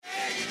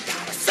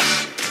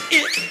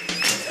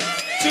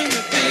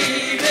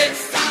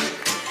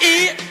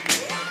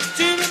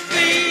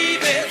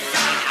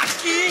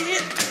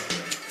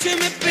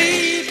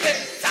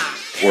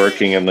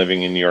working and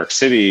living in New York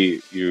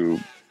City,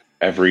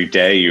 every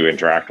day you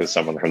interact with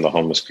someone from the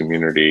homeless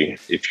community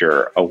if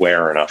you're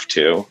aware enough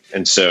to.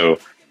 And so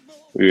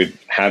we would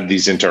have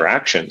these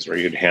interactions where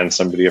you'd hand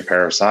somebody a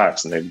pair of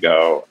socks and they'd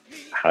go,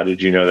 how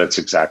did you know that's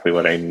exactly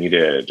what I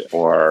needed?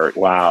 Or,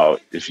 wow,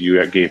 if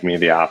you gave me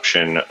the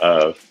option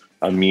of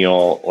a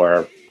meal or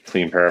a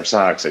clean pair of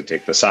socks, I'd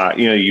take the sock.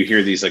 You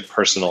hear these like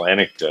personal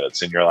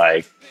anecdotes and you're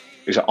like,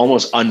 it's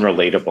almost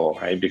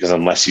unrelatable, right? Because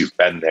unless you've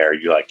been there,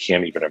 you like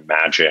can't even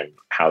imagine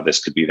how this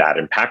could be that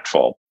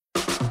impactful.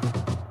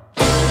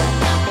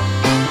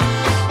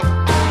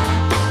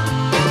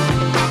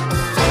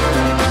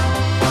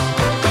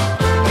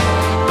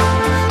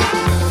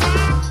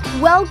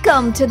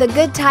 Welcome to the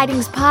Good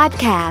Tidings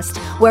Podcast,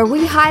 where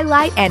we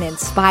highlight and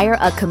inspire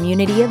a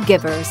community of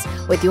givers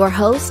with your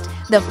host,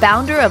 the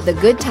founder of the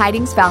Good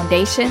Tidings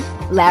Foundation,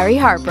 Larry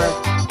Harper.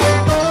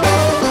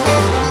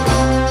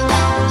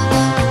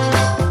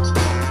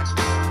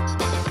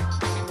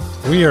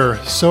 We are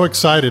so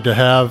excited to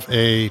have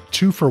a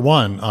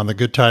 2-for-1 on the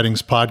Good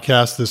Tidings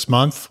Podcast this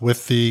month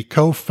with the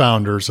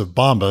co-founders of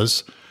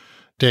Bombas,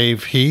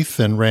 Dave Heath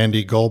and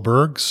Randy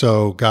Goldberg.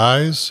 So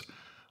guys,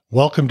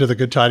 welcome to the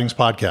Good Tidings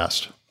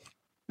Podcast.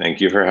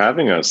 Thank you for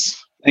having us.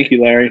 Thank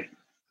you, Larry.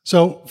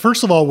 So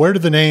first of all, where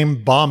did the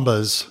name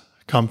Bombas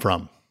come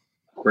from?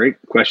 Great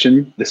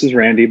question. This is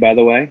Randy, by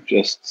the way,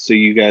 just so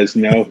you guys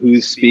know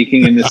who's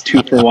speaking in this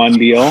 2-for-1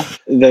 deal.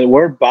 The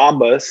word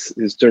Bombas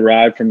is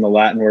derived from the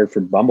Latin word for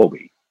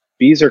bumblebee.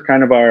 Bees are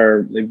kind of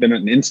they've been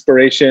an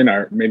inspiration,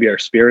 maybe our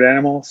spirit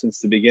animal since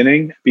the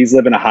beginning. Bees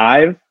live in a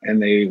hive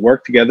and they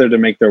work together to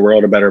make their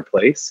world a better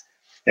place.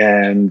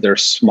 And they're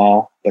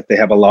small, but they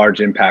have a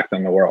large impact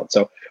on the world.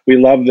 So we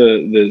love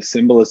the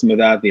symbolism of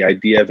that, the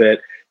idea of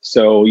it.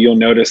 So you'll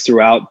notice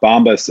throughout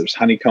Bombas, there's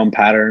honeycomb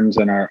patterns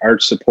and our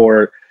arch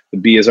support. The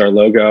bee is our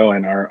logo,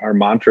 and our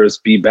mantra is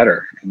be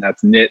better. And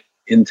that's knit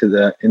into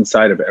the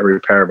inside of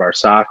every pair of our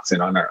socks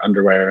and on our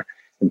underwear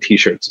and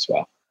t-shirts as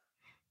well.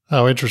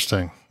 Oh,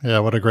 interesting. Yeah,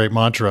 what a great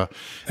mantra.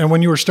 And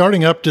when you were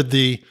starting up, did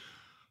the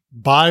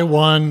buy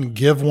one,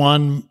 give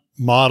one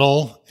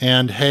model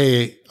and,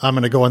 hey, I'm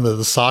going to go into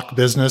the sock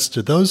business,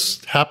 did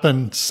those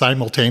happen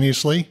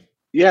simultaneously?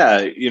 Yeah,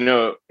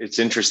 it's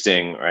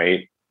interesting,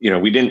 right?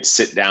 We didn't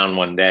sit down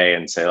one day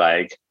and say,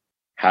 like,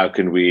 how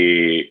can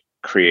we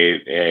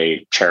create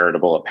a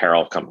charitable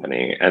apparel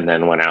company, and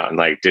then went out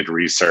and did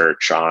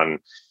research on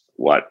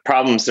what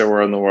problems there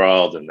were in the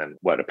world and then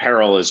what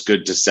apparel is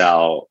good to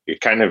sell.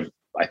 It kind of,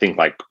 I think,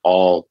 like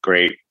all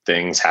great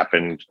things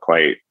happened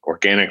quite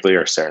organically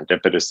or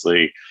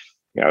serendipitously.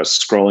 I was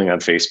scrolling on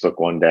Facebook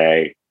one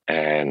day,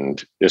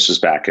 and this was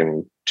back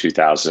in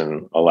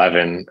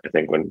 2011, I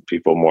think, when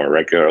people more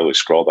regularly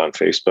scrolled on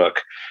Facebook.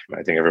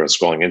 I think everyone's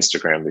scrolling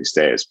Instagram these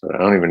days, but I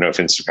don't even know if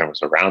Instagram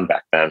was around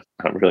back then.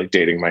 I'm really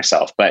dating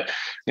myself. But,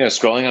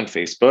 scrolling on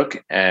Facebook,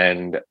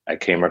 and I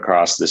came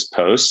across this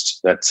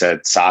post that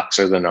said socks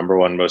are the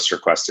 #1 most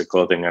requested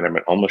clothing item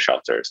at homeless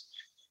shelters.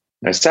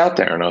 And I sat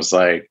there and I was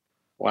like,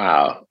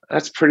 wow,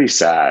 that's pretty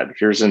sad.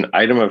 Here's an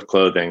item of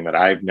clothing that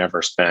I've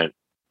never spent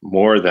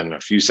more than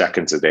a few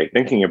seconds a day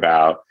thinking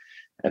about.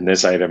 And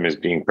this item is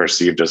being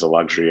perceived as a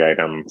luxury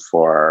item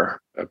for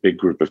a big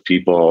group of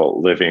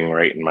people living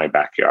right in my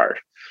backyard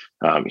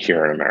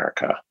here in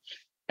America.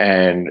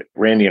 And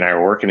Randy and I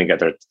were working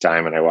together at the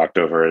time, and I walked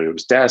over to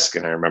his desk,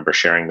 and I remember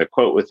sharing the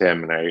quote with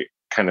him, and I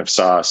kind of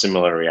saw a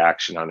similar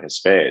reaction on his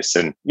face.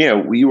 And,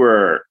 we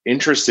were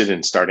interested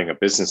in starting a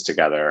business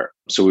together.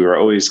 So we were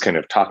always kind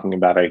of talking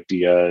about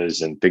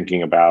ideas and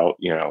thinking about,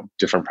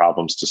 different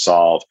problems to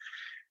solve.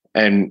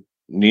 And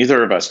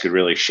neither of us could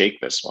really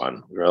shake this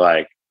one. We were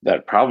like,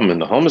 that problem in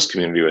the homeless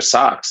community with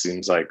socks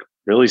seems like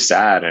really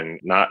sad, and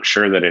not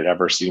sure that it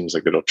ever seems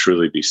like it'll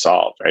truly be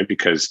solved, right?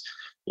 Because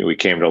we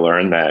came to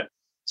learn that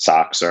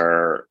socks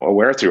are a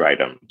wear-through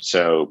item.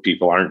 So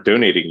people aren't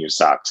donating used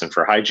socks. And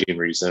for hygiene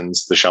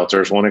reasons, the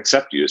shelters won't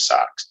accept used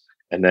socks.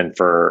 And then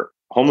for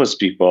homeless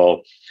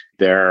people,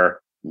 their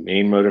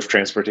main mode of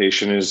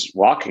transportation is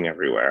walking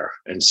everywhere.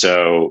 And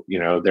so,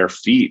 their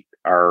feet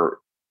are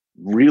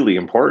really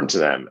important to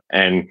them.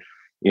 And,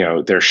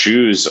 their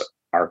shoes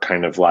are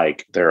kind of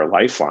like their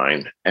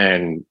lifeline.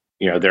 And,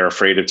 they're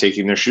afraid of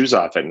taking their shoes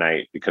off at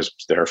night because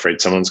they're afraid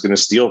someone's going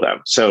to steal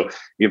them. So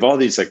you have all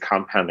these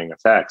compounding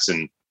effects.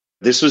 And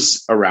this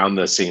was around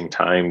the same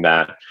time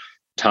that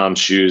Tom's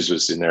Shoes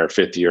was in their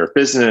 5th year of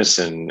business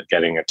and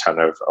getting a ton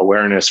of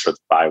awareness for the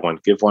buy one,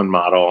 give one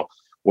model.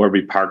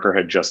 Warby Parker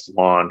had just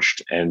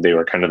launched, and they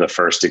were kind of the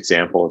first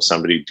example of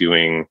somebody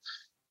doing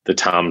the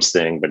Tom's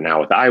thing, but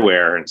now with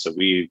eyewear. And so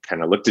we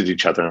kind of looked at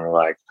each other and were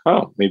like,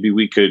 oh, maybe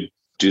we could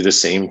do the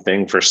same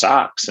thing for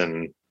socks.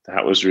 And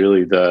that was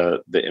really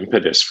the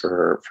impetus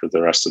for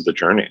the rest of the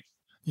journey.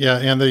 Yeah.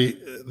 And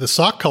the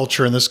sock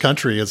culture in this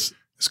country is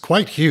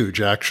quite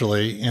huge,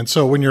 actually. And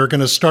so when you're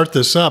going to start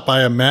this up,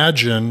 I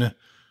imagine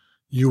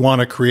you want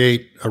to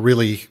create a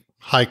really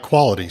high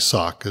quality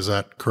sock. Is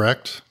that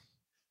correct?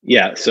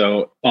 Yeah.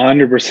 So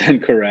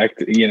 100%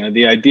 correct.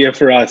 The idea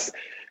for us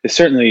is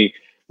certainly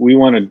we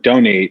want to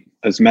donate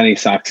as many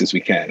socks as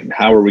we can. And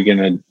how are we going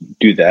to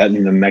do that?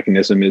 And the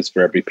mechanism is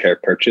for every pair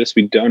purchased,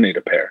 we donate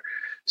a pair.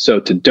 So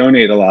to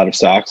donate a lot of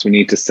socks, we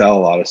need to sell a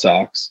lot of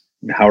socks.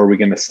 And how are we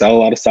going to sell a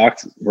lot of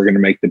socks? We're going to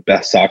make the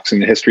best socks in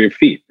the history of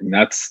feet. And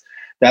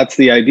that's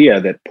the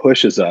idea that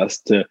pushes us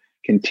to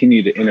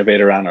continue to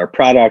innovate around our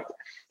product,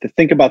 to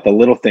think about the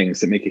little things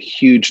that make a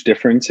huge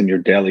difference in your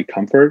daily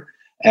comfort,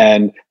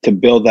 and to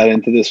build that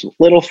into this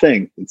little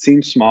thing. It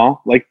seems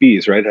small, like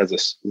bees, right?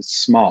 It's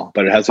small,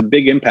 but it has a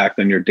big impact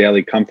on your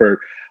daily comfort,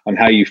 on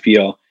how you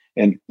feel.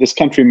 And this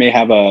country may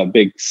have a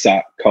big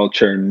sock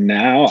culture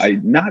now.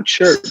 I'm not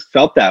sure it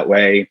felt that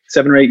way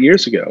 7 or 8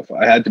 years ago, if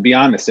I had to be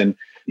honest. And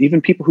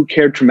even people who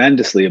cared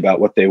tremendously about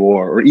what they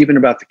wore, or even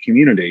about the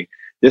community,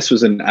 this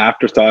was an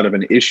afterthought of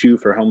an issue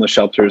for homeless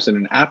shelters and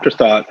an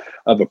afterthought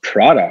of a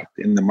product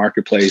in the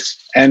marketplace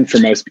and for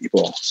most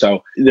people.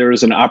 So there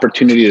is an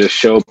opportunity to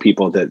show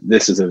people that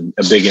this is a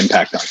big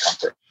impact on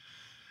comfort.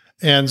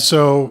 And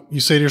so you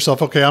say to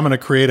yourself, okay, I'm going to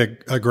create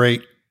a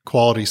great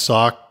quality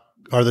sock.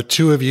 Are the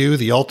two of you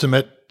the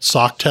ultimate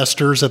sock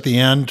testers at the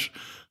end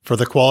for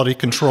the quality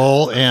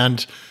control?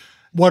 And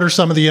what are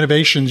some of the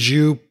innovations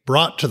you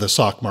brought to the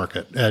sock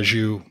market as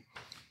you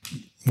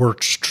were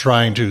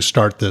trying to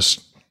start this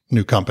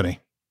new company?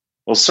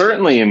 Well,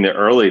 certainly in the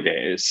early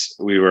days,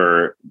 we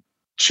were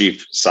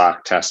chief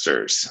sock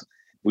testers.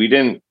 We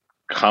didn't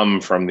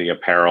come from the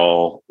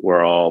apparel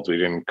world. We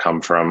didn't come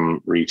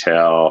from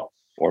retail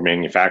or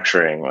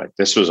manufacturing. Like,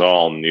 this was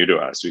all new to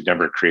us. We'd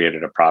never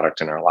created a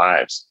product in our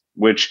lives,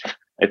 which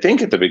I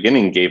think at the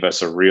beginning gave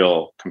us a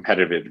real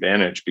competitive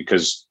advantage,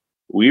 because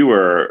we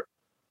were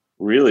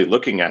really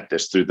looking at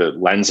this through the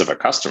lens of a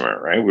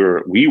customer, right?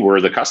 We were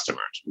the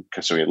customers,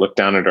 because we looked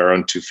down at our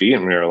own 2 feet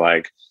and we were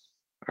like,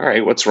 all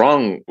right, what's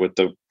wrong with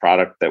the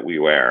product that we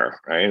wear,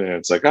 right? And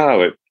it's like,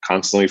 oh, it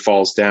constantly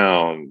falls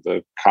down.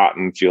 The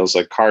cotton feels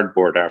like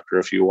cardboard after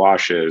a few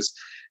washes.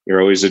 You're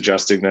always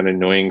adjusting that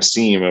annoying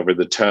seam over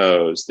the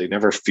toes. They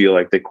never feel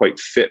like they quite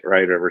fit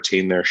right or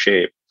retain their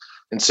shape.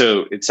 And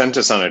so it sent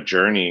us on a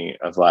journey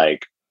of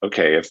like,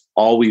 okay, if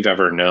all we've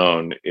ever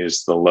known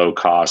is the low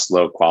cost,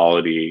 low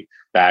quality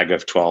bag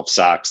of 12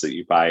 socks that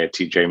you buy at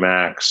TJ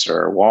Maxx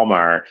or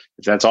Walmart,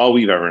 if that's all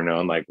we've ever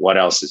known, like, what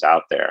else is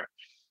out there?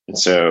 And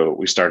so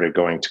we started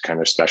going to kind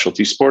of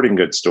specialty sporting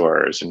goods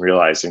stores and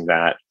realizing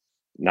that,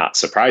 not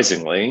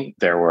surprisingly,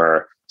 there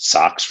were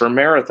socks for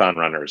marathon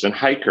runners and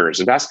hikers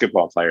and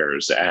basketball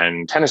players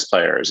and tennis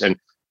players. And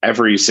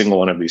every single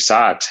one of these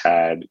socks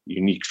had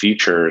unique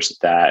features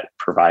that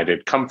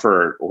provided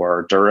comfort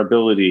or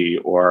durability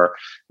or,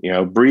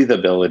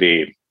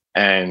 breathability.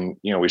 And,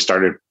 we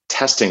started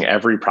testing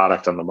every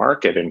product on the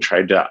market and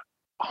tried to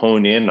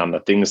hone in on the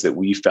things that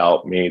we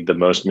felt made the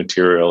most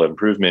material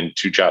improvement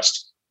to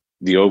just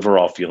the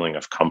overall feeling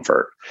of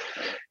comfort.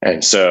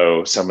 And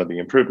so some of the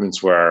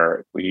improvements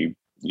were, we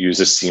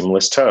use a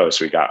seamless toe.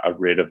 So we got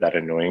rid of that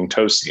annoying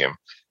toe seam.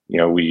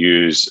 We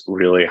use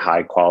really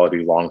high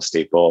quality, long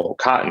staple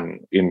cotton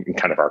in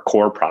kind of our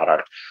core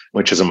product,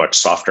 which is a much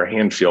softer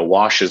hand feel,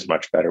 washes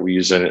much better. We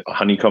use a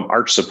honeycomb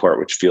arch support,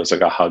 which feels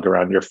like a hug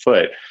around your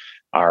foot.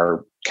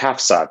 Our calf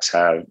socks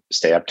have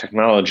stay up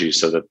technology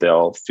so that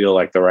they'll feel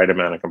like the right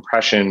amount of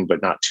compression,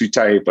 but not too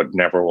tight, but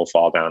never will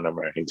fall down no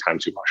matter how many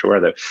times you wash or wear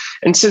them.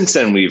 And since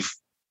then, we've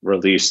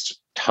released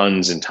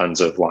tons and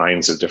tons of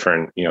lines of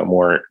different,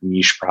 more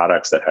niche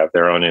products that have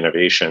their own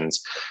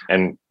innovations,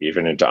 and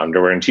even into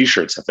underwear and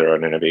t-shirts have their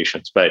own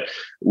innovations. But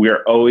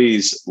we're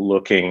always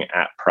looking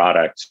at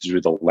product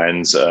through the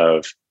lens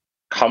of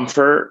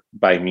comfort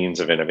by means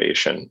of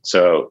innovation.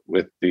 So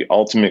with the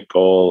ultimate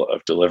goal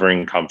of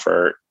delivering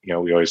comfort,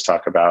 we always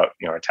talk about,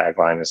 our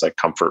tagline is like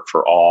comfort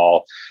for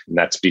all. And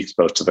that speaks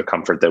both to the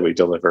comfort that we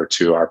deliver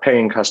to our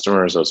paying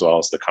customers, as well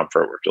as the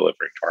comfort we're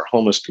delivering to our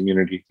homeless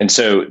community. And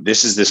so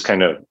this is this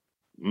kind of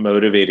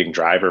motivating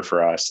driver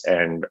for us.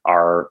 And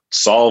our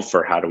solve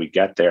for how do we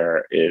get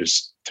there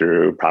is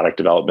through product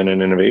development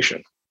and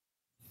innovation.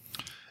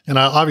 And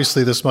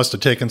obviously this must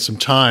have taken some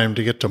time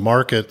to get to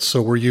market.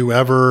 So were you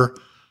ever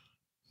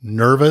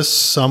nervous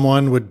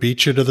someone would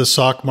beat you to the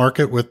sock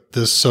market with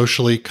this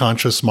socially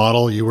conscious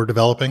model you were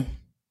developing?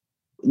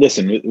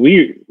 Listen,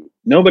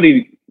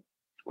 nobody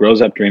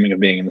grows up dreaming of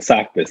being in the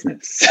sock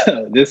business.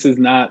 So this is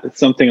not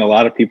something a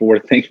lot of people were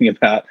thinking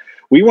about.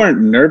 We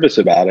weren't nervous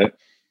about it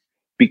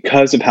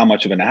because of how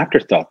much of an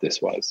afterthought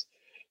this was.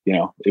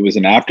 It was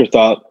an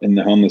afterthought in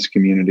the homeless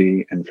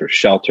community, and for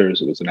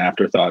shelters, it was an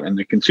afterthought in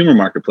the consumer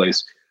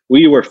marketplace.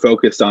 We were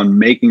focused on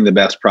making the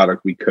best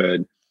product we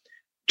could,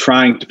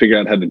 trying to figure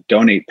out how to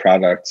donate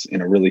products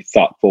in a really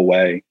thoughtful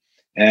way.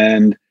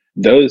 And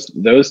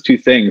those two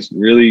things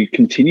really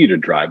continue to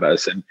drive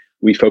us. And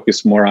we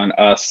focus more on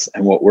us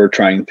and what we're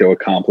trying to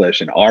accomplish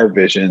and our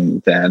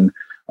vision than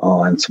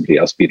on somebody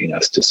else beating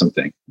us to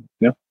something.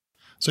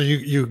 So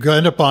you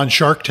end up on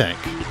Shark Tank,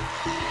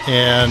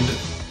 and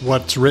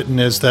what's written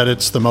is that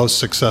it's the most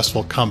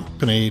successful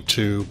company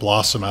to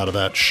blossom out of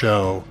that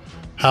show.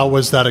 How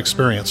was that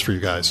experience for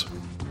you guys?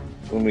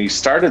 When we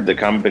started the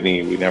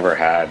company, we never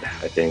had,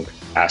 I think,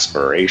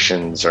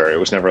 aspirations, or it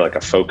was never like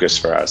a focus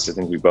for us. I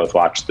think we both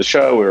watched the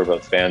show. We were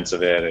both fans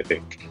of it. I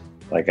think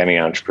like any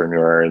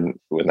entrepreneur, and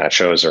when that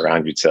show is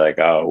around, you'd say like,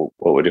 oh,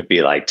 what would it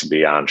be like to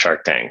be on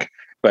Shark Tank?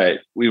 But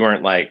we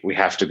weren't like, we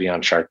have to be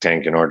on Shark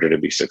Tank in order to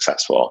be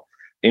successful.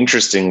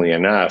 Interestingly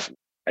enough,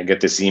 I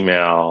get this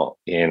email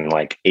in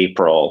like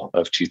April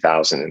of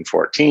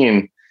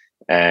 2014,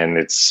 and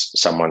it's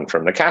someone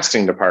from the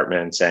casting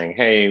department saying,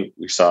 hey,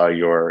 we saw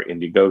your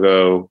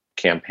Indiegogo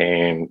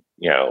campaign,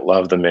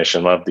 love the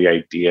mission, love the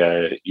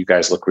idea. You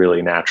guys look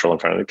really natural in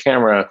front of the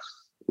camera.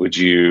 Would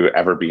you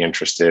ever be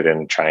interested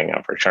in trying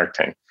out for Shark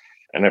Tank?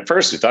 And at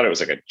first we thought it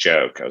was like a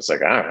joke. I was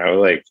like, I don't know,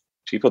 like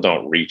people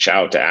don't reach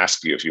out to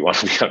ask you if you want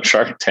to be on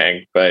Shark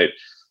Tank, but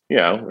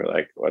we're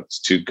like, what's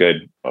too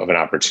good of an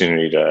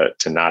opportunity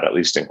to not at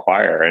least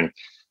inquire? And,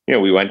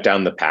 we went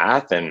down the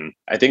path, and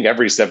I think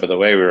every step of the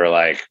way we were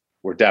like,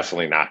 we're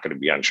definitely not going to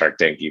be on Shark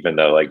Tank, even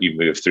though like you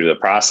move through the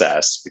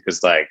process,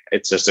 because like,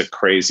 it's just a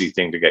crazy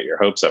thing to get your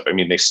hopes up. I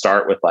mean, they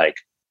start with like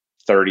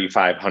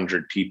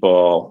 3,500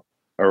 people.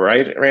 All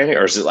right, Randy?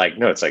 Or is it like,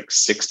 no, it's like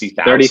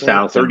 60,000?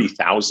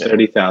 30,000.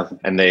 30,000.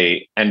 And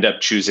they end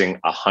up choosing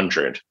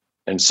 100.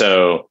 And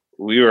so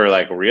we were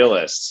like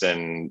realists,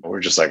 and we're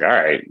just like, all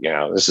right,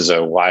 this is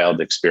a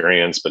wild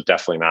experience, but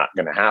definitely not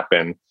going to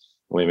happen.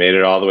 We made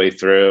it all the way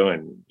through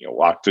and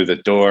walked through the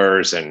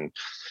doors, and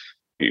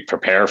we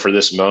prepare for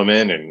this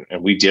moment.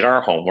 And we did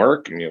our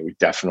homework, and we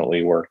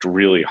definitely worked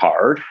really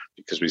hard,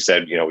 because we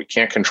said, we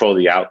can't control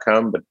the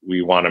outcome, but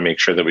we want to make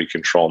sure that we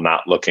control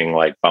not looking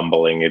like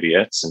bumbling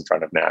idiots in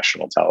front of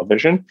national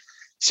television.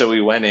 So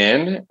we went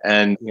in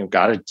and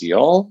got a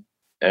deal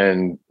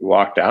and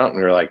walked out, and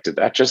we were like, did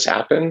that just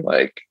happen?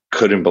 Like,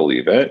 couldn't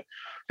believe it.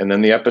 And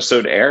then the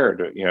episode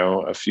aired,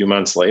 a few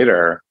months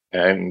later,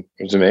 and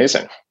it was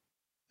amazing.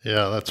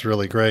 Yeah, that's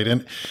really great.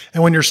 And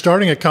when you're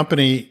starting a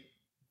company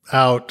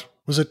out,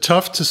 was it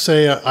tough to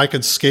say I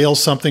could scale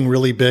something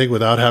really big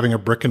without having a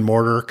brick and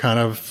mortar kind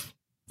of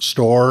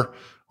store?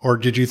 Or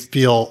did you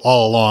feel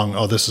all along,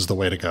 oh, this is the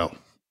way to go?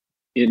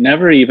 It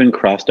never even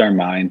crossed our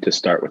mind to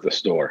start with a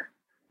store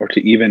or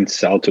to even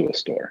sell to a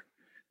store.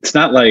 It's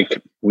not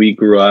like we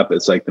grew up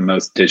as like the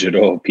most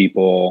digital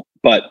people,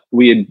 but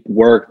we had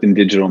worked in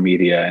digital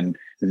media, and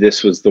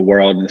this was the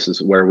world, and this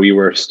is where we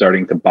were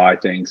starting to buy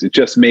things. It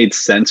just made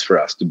sense for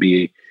us to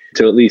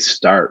at least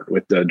start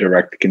with the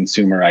direct to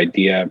consumer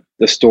idea.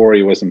 The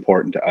story was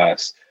important to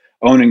us.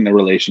 Owning the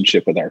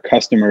relationship with our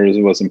customers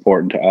was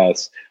important to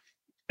us.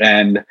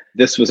 And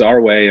this was our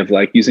way of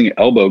like using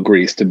elbow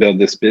grease to build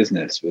this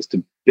business, was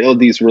to build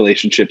these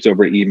relationships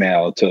over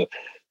email, to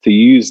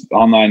use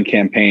online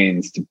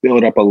campaigns, to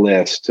build up a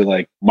list, to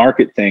like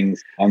market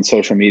things on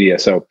social media.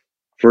 So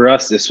for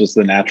us, this was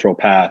the natural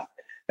path.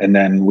 And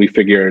then we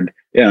figured,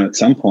 at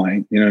some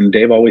point, and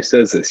Dave always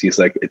says this, he's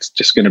like, it's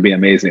just going to be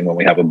amazing when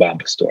we have a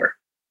Bombas store.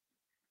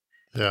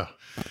 Yeah.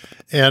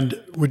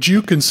 And would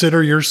you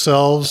consider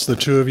yourselves, the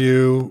two of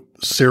you,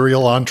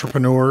 serial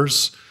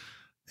entrepreneurs?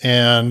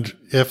 And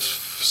if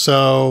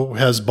so,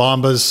 has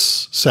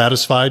Bombas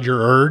satisfied your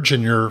urge,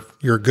 and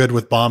you're good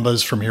with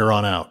Bombas from here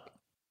on out?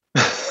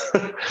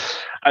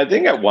 I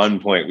think at one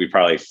point we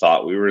probably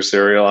thought we were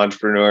serial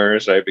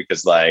entrepreneurs, right?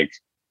 Because like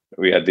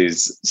we had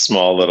these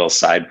small little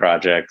side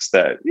projects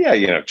that,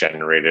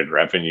 generated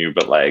revenue,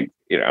 but like,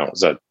 it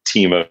was a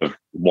team of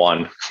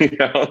one,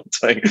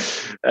 it's like,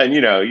 and,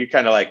 you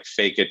kind of like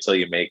fake it till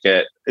you make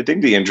it. I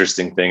think the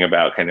interesting thing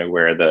about kind of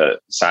where the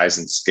size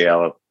and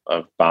scale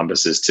of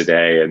Bombas is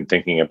today, and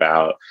thinking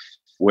about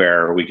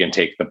where we can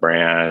take the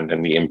brand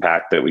and the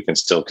impact that we can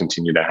still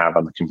continue to have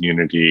on the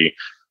community,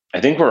 I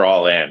think we're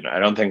all in. I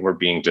don't think we're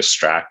being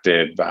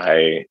distracted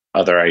by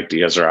other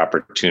ideas or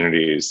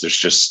opportunities.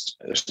 There's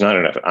not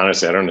enough.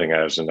 Honestly, I don't think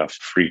there's enough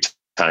free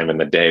time in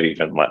the day to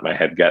even let my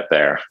head get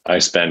there. I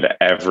spend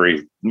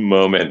every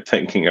moment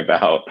thinking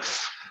about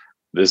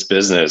this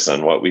business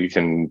and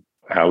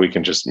how we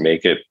can just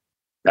make it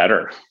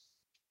better.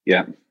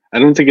 Yeah. I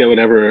don't think I would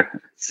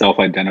ever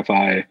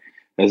self-identify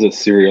as a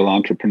serial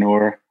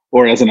entrepreneur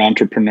or as an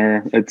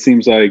entrepreneur. It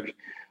seems like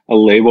a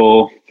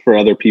label for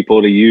other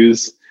people to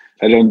use.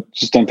 I don't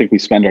think we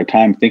spend our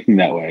time thinking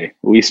that way.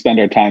 We spend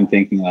our time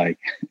thinking like,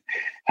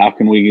 how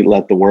can we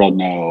let the world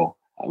know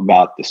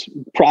about this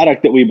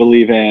product that we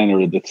believe in,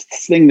 or this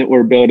thing that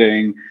we're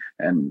building,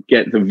 and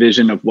get the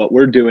vision of what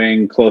we're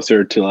doing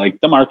closer to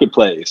like the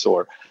marketplace,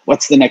 or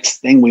what's the next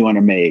thing we want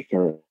to make,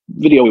 or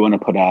video we want to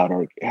put out,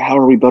 or how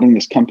are we building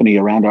this company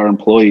around our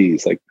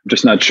employees? Like, I'm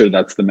just not sure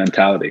that's the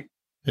mentality.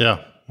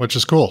 Yeah, which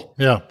is cool.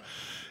 Yeah.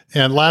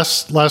 And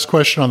last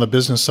question on the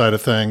business side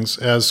of things,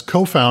 as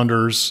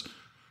co-founders,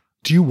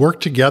 do you work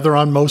together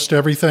on most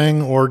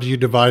everything, or do you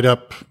divide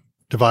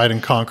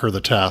and conquer the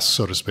tasks,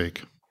 so to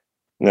speak?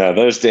 No,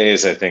 those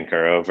days I think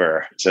are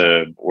over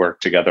to work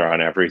together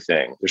on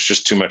everything. There's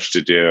just too much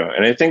to do.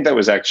 And I think that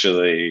was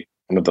actually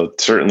one of the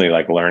certainly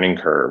like learning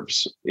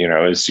curves,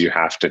 is you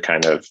have to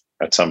kind of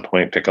at some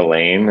point pick a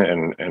lane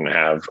and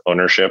have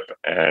ownership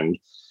and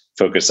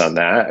focus on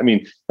that. I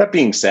mean, that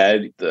being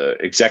said, the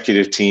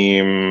executive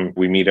team,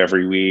 we meet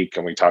every week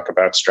and we talk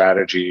about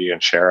strategy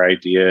and share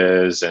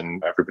ideas,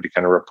 and everybody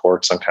kind of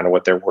reports on kind of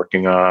what they're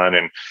working on.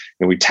 And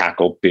we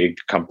tackle big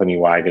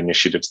company-wide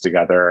initiatives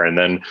together. And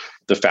then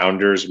the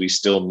founders, we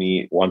still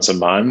meet once a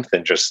month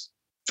and just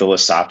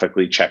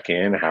philosophically check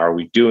in. How are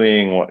we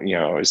doing? What,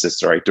 is this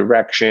the right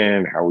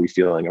direction? How are we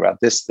feeling about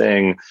this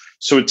thing?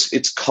 So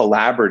it's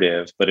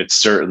collaborative, but it's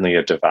certainly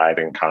a divide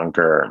and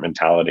conquer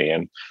mentality.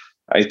 And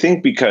I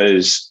think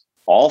because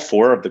all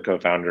four of the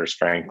co-founders,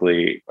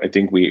 frankly, I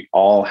think we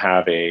all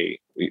have we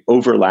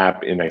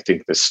overlap in, I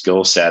think, the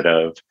skill set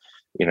of,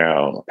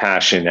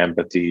 passion,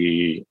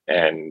 empathy,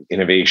 and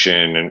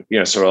innovation.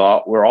 And,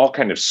 so we're all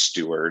kind of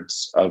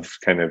stewards of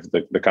kind of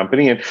the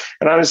company. And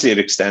honestly, it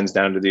extends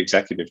down to the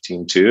executive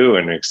team too.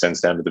 And it extends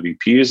down to the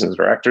VPs and the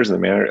directors and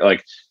the manager.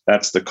 Like,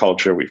 that's the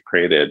culture we've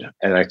created.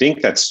 And I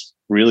think that's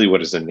really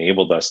what has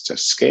enabled us to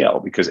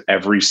scale, because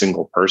every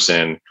single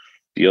person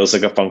feels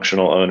like a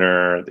functional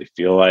owner. They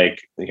feel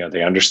like,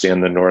 they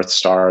understand the North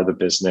Star of the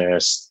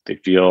business. They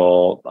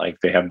feel like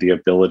they have the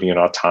ability and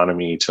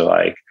autonomy to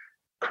like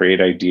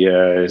create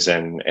ideas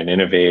and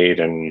innovate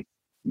and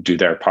do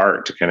their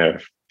part to kind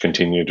of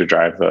continue to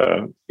drive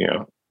the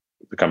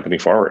company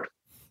forward.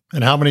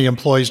 And how many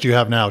employees do you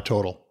have now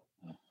total?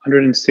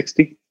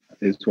 160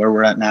 is where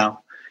we're at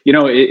now.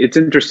 It's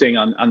interesting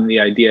on the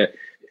idea.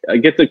 I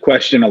get the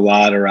question a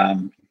lot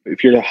around,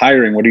 if you're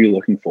hiring, what are you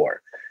looking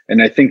for?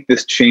 And I think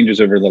this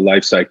changes over the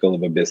life cycle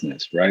of a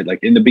business, right? Like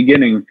in the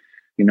beginning,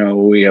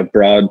 we have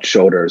broad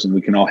shoulders and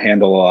we can all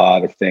handle a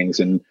lot of things,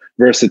 and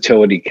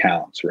versatility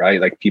counts,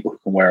 right? Like people who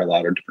can wear a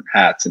lot of different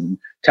hats and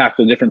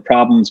tackle different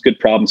problems, good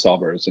problem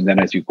solvers. And then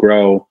as you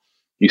grow,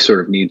 you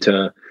sort of need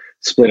to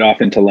split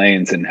off into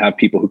lanes and have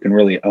people who can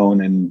really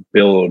own and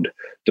build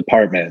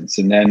departments.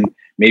 And then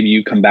maybe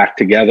you come back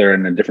together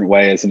in a different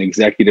way as an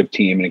executive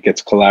team, and it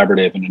gets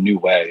collaborative in a new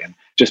way. And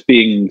just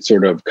being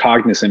sort of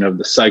cognizant of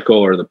the cycle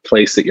or the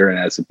place that you're in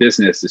as a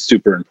business is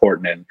super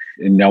important,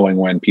 in knowing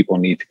when people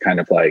need to kind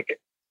of like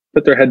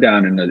put their head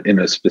down in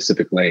a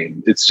specific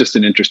lane. It's just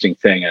an interesting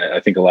thing. I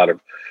think a lot of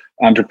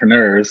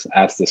entrepreneurs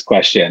ask this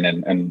question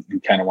and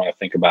kind of want to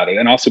think about it.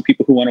 And also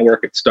people who want to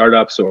work at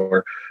startups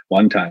or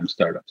one-time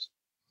startups.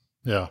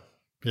 Yeah.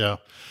 Yeah.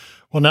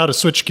 Well, now to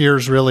switch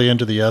gears really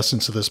into the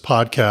essence of this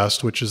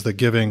podcast, which is the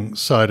giving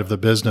side of the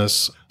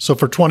business. So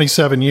for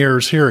 27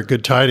 years here at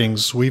Good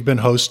Tidings, we've been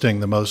hosting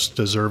the most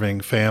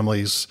deserving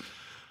families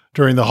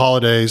during the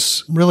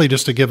holidays, really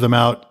just to give them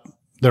out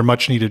their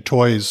much needed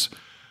toys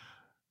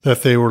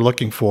that they were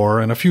looking for.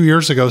 And a few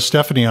years ago,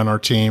 Stephanie on our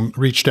team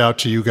reached out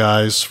to you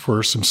guys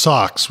for some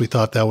socks. We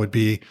thought that would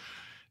be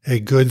a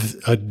good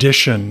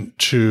addition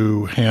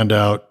to hand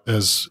out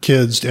as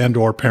kids and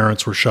or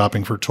parents were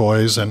shopping for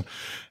toys. And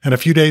a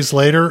few days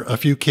later, a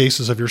few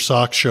cases of your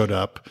socks showed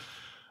up.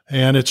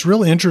 And it's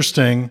really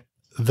interesting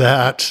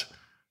that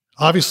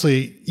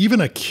obviously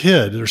even a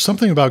kid, there's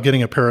something about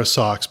getting a pair of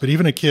socks, but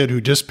even a kid who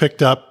just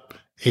picked up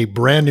a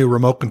brand new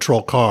remote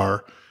control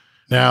car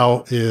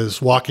now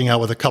is walking out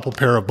with a couple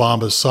pair of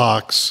Bombas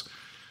socks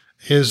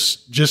is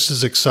just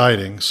as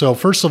exciting. So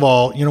first of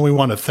all, we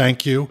want to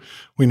thank you.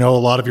 We know a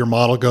lot of your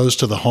model goes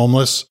to the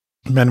homeless.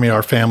 Many of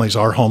our families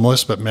are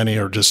homeless, but many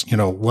are just,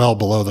 well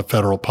below the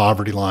federal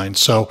poverty line.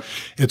 So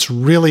it's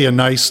really a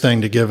nice thing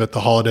to give at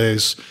the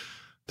holidays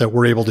that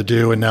we're able to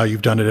do. And now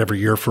you've done it every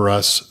year for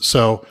us.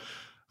 So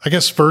I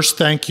guess first,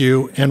 thank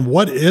you. And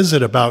what is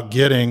it about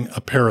getting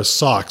a pair of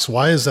socks?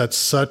 Why is that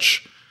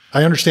such...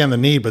 I understand the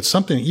need, but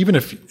something, even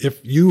if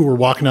you were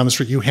walking down the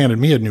street, you handed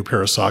me a new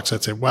pair of socks,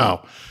 I'd say,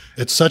 wow,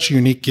 it's such a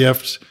unique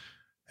gift.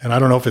 And I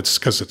don't know if it's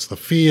because it's the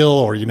feel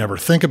or you never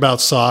think about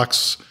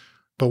socks,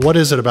 but what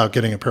is it about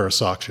getting a pair of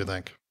socks, you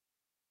think?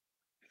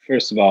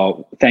 First of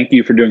all, thank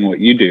you for doing what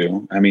you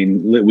do. I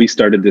mean, we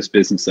started this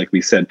business, like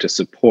we said, to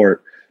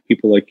support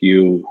people like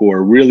you who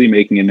are really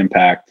making an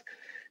impact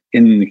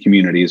in the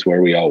communities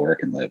where we all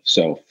work and live.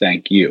 So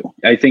thank you.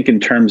 I think in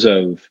terms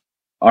of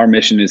our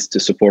mission is to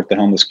support the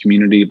homeless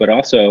community, but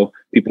also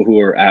people who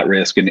are at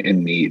risk and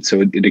in need.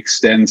 So it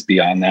extends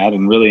beyond that.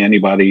 And really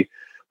anybody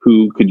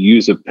who could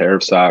use a pair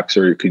of socks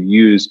or could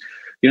use,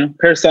 a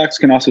pair of socks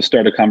can also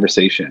start a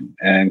conversation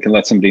and can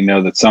let somebody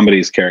know that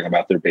somebody's caring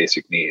about their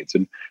basic needs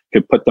and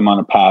could put them on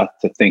a path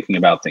to thinking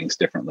about things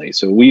differently.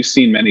 So we've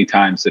seen many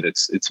times that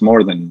it's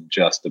more than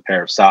just a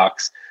pair of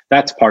socks.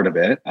 That's part of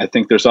it. I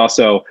think there's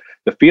also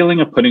the feeling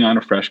of putting on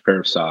a fresh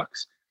pair of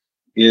socks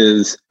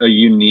is a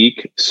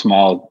unique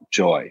small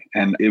joy.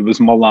 And it was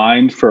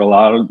maligned for a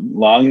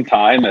long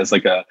time as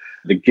like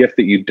the gift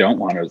that you don't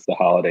want as the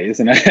holidays.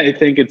 And I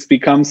think it's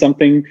become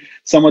something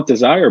somewhat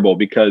desirable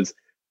because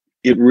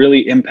it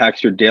really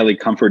impacts your daily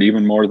comfort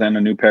even more than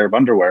a new pair of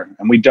underwear.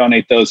 And we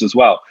donate those as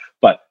well.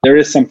 But there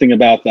is something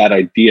about that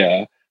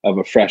idea of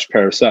a fresh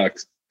pair of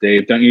socks.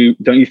 Dave, don't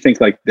you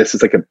think like this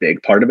is like a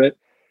big part of it?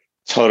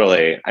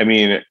 Totally. I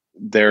mean,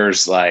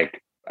 there's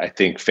like, I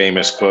think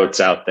famous quotes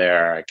out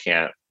there. I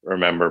can't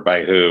remember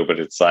by who, but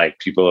it's like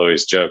people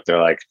always joke.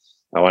 They're like,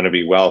 I want to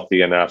be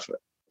wealthy enough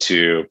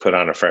to put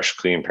on a fresh,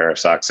 clean pair of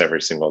socks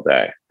every single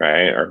day,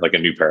 right? Or like a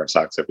new pair of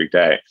socks every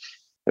day.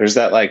 There's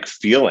that like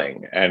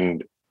feeling.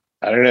 And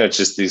I don't know, it's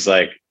just these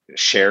like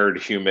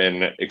shared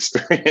human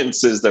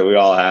experiences that we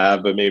all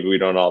have, but maybe we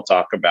don't all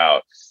talk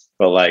about.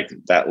 But like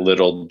that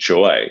little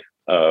joy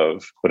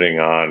of putting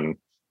on,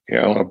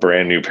 a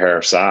brand new pair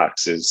of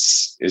socks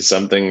is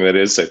something that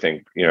is, I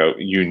think,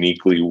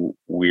 uniquely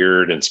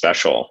weird and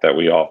special that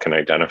we all can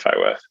identify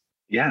with.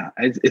 Yeah,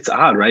 it's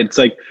odd, right? It's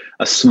like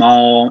a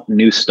small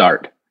new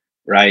start,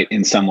 right?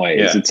 In some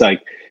ways, yeah. It's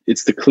like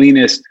it's the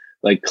cleanest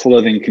like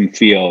clothing can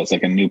feel. It's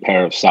like a new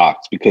pair of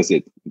socks because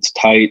it's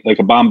tight, like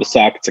a Bombas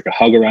sock. It's like a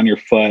hug around your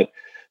foot.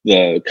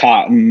 The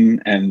cotton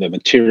and the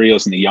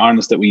materials and the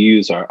yarns that we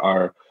use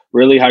are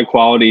really high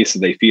quality, so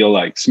they feel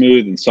like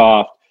smooth and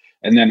soft.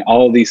 And then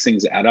all of these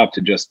things add up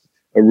to just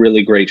a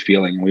really great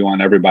feeling. We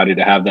want everybody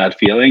to have that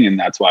feeling. And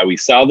that's why we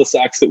sell the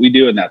socks that we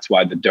do. And that's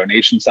why the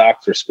donation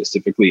socks are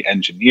specifically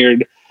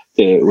engineered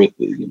with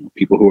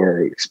people who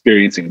are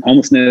experiencing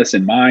homelessness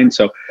in mind.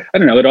 So I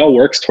don't know, it all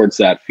works towards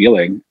that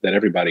feeling that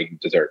everybody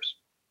deserves.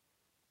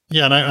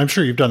 Yeah. And I'm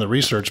sure you've done the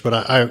research, but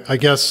I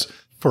guess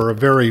for a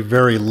very,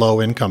 very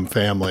low income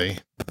family,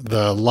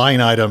 the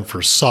line item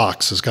for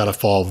socks has got to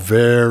fall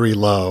very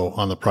low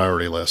on the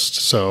priority list.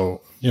 So,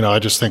 I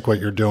just think what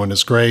you're doing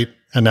is great.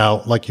 And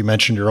now, like you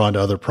mentioned, you're on to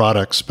other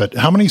products, but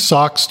how many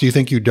socks do you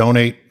think you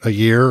donate a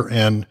year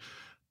and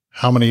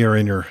how many are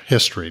in your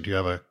history? Do you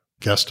have a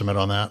guesstimate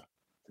on that?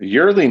 The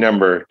yearly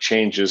number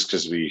changes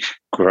because we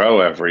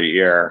grow every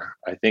year.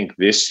 I think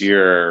this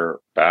year,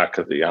 back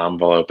of the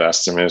envelope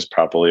estimate is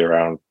probably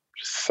around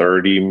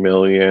 30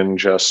 million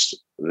just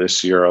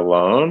this year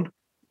alone.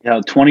 Yeah,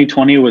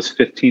 2020 was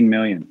 15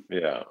 million.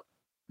 Yeah.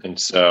 And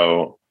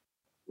so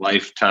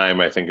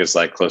lifetime, I think, is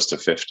like close to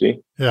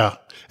 50. Yeah.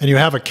 And you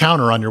have a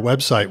counter on your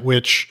website,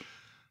 which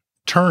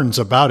turns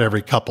about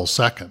every couple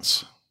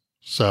seconds.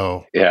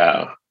 So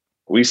yeah,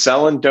 we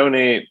sell and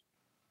donate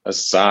a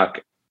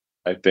sock,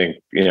 I think,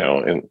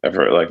 in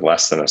ever like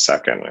less than a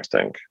second, I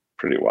think.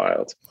 Pretty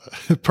wild.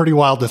 Pretty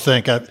wild to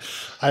think.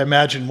 I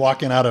imagine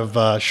walking out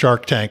of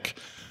Shark Tank,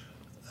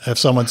 if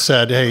someone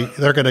said, hey,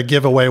 they're going to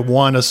give away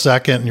one a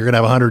second and you're going to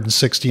have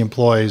 160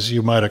 employees,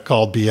 you might have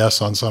called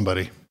BS on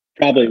somebody.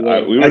 Probably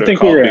would. We would have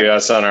called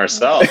BS on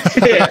ourselves.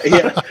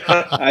 yeah.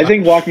 I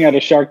think walking out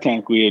of Shark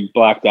Tank, we had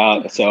blacked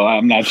out. So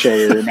I'm not sure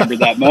we remember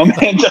that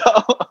moment.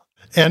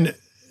 And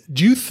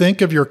do you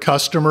think of your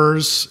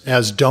customers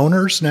as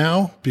donors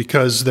now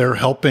because they're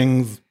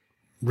helping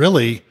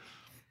really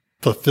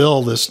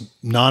fulfill this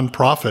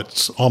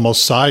nonprofit's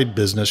almost side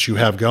business you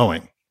have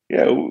going?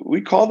 Yeah,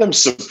 we call them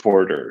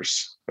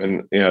supporters.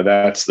 And,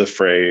 that's the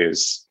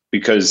phrase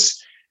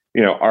because,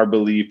 our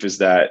belief is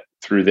that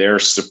through their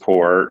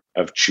support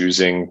of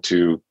choosing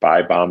to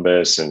buy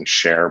Bombas and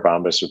share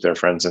Bombas with their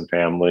friends and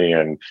family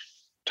and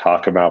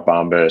talk about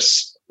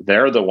Bombas,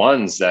 they're the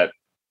ones that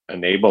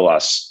enable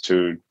us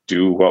to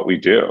do what we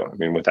do. I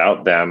mean,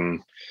 without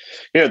them,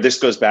 this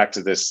goes back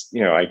to this,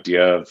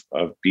 idea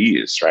of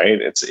bees, right?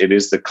 It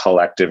is the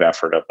collective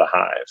effort of the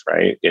hive,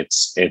 right?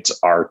 It's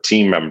our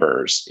team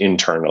members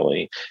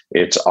internally.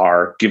 It's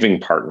our giving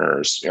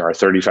partners, our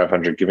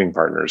 3,500 giving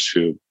partners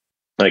who,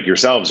 like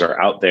yourselves,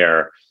 are out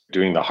there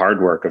doing the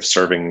hard work of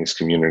serving these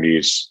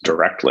communities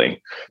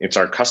directly. It's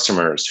our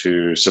customers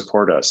who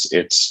support us.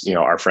 It's,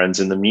 our friends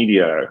in the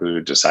media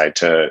who decide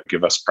to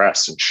give us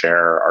press and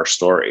share our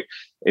story.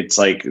 It's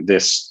like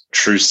this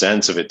true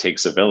sense of it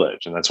takes a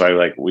village. And that's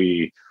why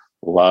we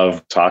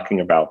love talking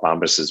about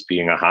Bombas as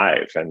being a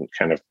hive and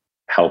kind of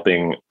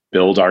helping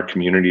build our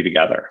community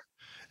together.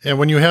 And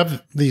when you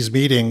have these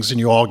meetings and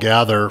you all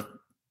gather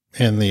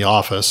in the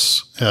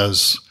office,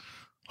 as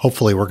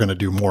hopefully we're going to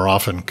do more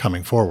often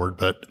coming forward,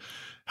 but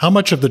how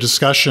much of the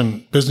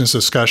business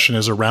discussion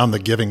is around the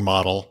giving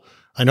model?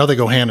 I know they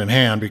go hand in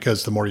hand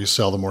because the more you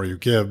sell, the more you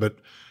give, but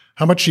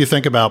how much do you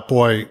think about,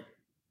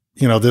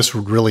 this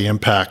would really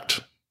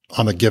impact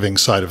on the giving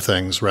side of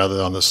things rather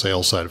than on the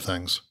sales side of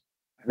things?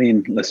 I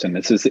mean, listen,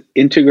 this is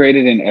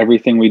integrated in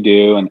everything we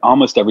do and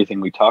almost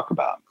everything we talk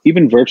about.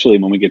 Even virtually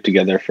when we get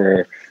together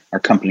for our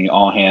company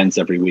all hands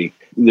every week,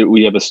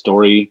 we have a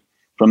story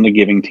from the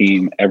giving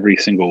team every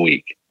single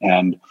week.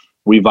 And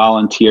we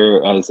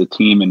volunteer as a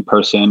team in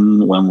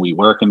person when we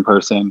work in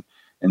person,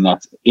 and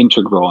that's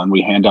integral. And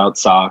we hand out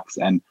socks.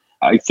 And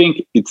I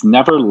think it's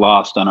never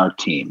lost on our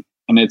team.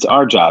 And it's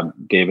our job,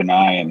 Dave and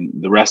I and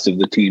the rest of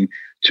the team,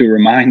 to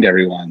remind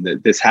everyone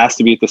that this has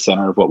to be at the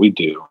center of what we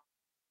do.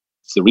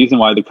 It's the reason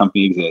why the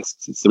company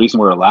exists. It's the reason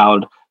we're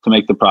allowed to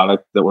make the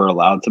product that we're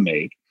allowed to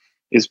make,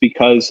 is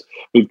because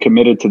we've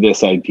committed to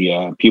this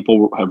idea.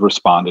 People have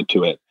responded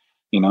to it.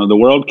 The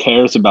world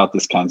cares about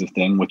this kinds of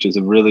thing, which is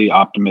a really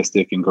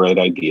optimistic and great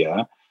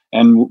idea.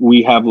 And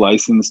we have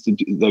license to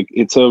do,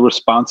 it's a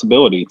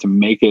responsibility to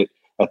make it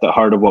at the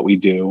heart of what we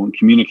do and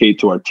communicate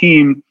to our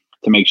team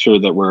to make sure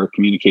that we're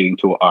communicating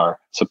to our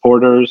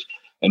supporters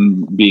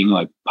and being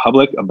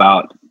public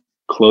about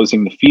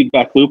closing the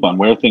feedback loop on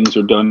where things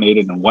are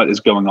donated and what is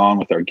going on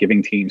with our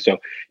giving team. So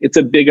it's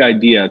a big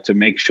idea to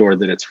make sure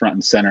that it's front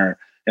and center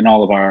in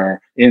all of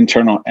our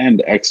internal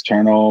and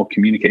external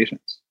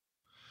communications.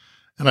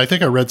 And I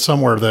think I read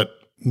somewhere that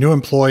new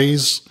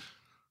employees,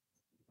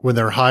 when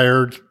they're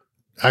hired,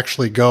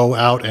 actually go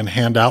out and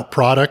hand out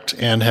product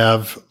and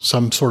have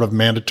some sort of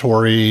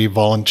mandatory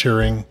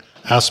volunteering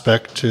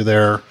aspect to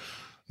their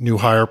new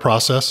hire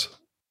process?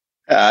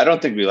 I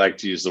don't think we like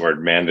to use the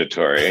word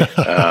mandatory.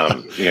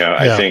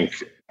 I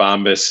think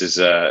Bombas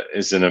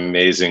is an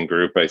amazing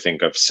group, I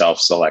think, of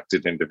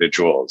self-selected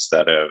individuals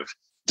that have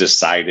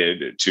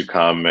decided to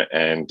come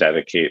and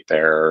dedicate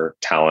their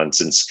talents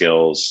and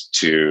skills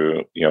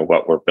to,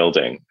 what we're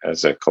building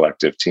as a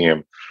collective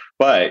team.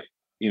 But,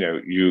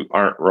 you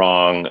aren't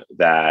wrong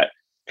that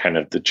kind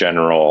of the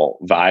general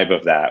vibe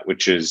of that,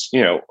 which is,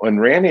 when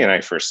Randy and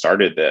I first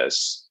started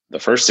this, the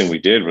first thing we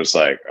did was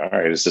like, all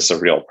right, is this a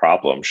real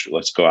problem?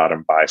 Let's go out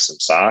and buy some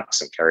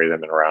socks and carry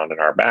them around in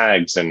our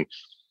bags. And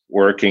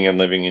working and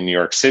living in New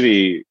York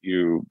City,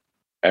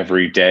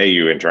 every day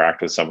you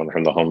interact with someone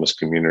from the homeless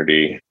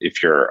community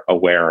if you're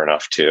aware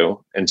enough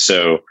to. And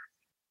so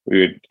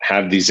we would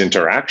have these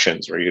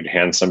interactions where you'd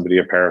hand somebody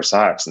a pair of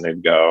socks and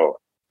they'd go,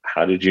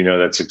 how did you know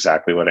that's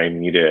exactly what I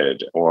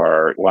needed?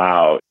 Or,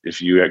 wow,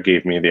 if you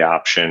gave me the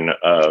option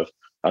of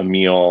a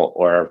meal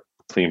or a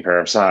clean pair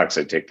of socks,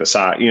 I'd take the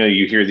sock.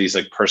 You hear these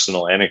like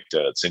personal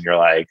anecdotes and you're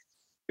like,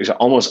 it's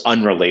almost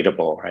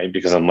unrelatable, right?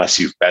 Because unless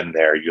you've been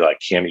there, you like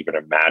can't even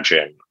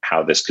imagine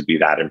how this could be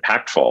that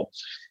impactful.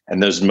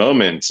 And those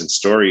moments and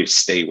stories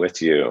stay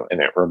with you, and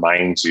it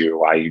reminds you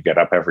why you get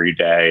up every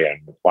day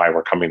and why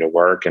we're coming to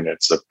work. And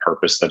it's a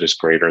purpose that is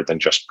greater than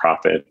just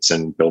profits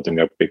and building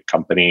a big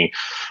company.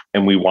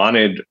 And we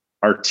wanted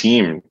our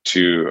team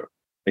to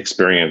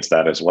experience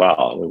that as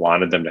well. We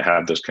wanted them to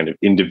have those kind of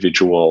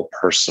individual,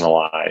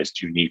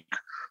 personalized, unique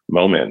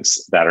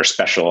moments that are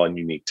special and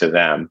unique to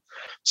them.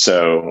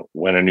 So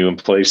when a new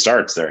employee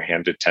starts, they're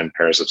handed 10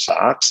 pairs of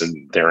socks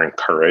and they're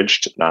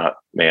encouraged, not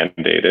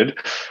mandated,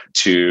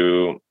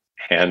 to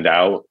hand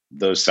out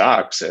those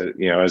socks,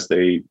 as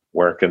they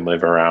work and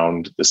live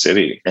around the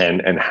city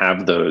and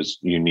have those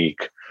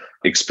unique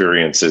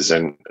experiences.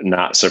 And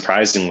not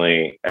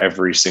surprisingly,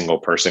 every single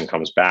person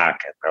comes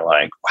back and they're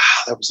like,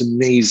 wow, that was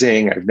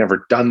amazing. I've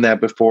never done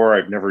that before.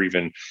 I've never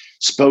even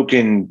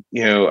spoken.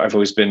 I've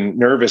always been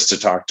nervous to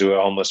talk to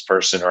a homeless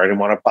person, or I didn't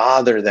want to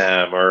bother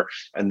them.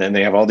 And then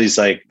they have all these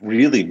like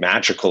really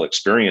magical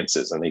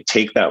experiences and they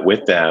take that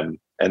with them,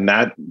 and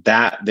that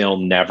they'll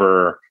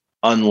never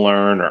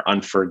unlearn or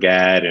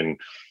unforget. And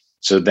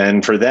so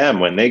then for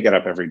them, when they get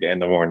up every day in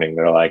the morning,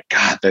 they're like,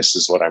 God, this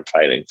is what I'm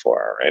fighting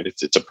for, right?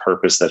 It's a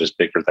purpose that is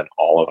bigger than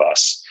all of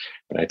us.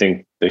 And I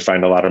think they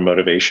find a lot of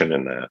motivation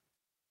in that.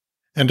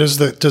 And does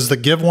the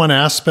Give One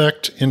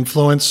aspect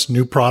influence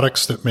new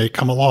products that may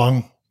come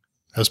along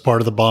as part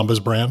of the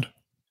Bombas brand?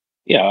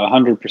 Yeah,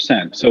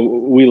 100%. So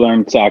we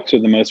learned socks are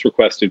the most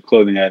requested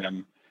clothing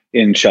item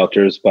in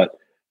shelters, but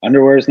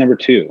underwear is number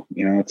 2.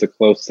 It's a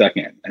close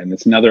second. And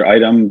it's another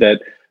item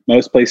that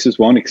most places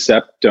won't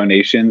accept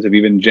donations of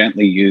even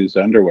gently used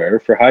underwear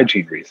for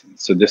hygiene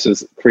reasons. So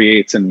this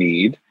creates a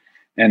need,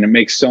 and it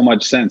makes so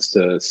much sense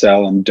to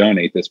sell and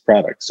donate this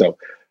product. So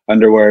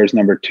underwear is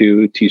number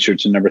 2,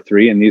 t-shirts are number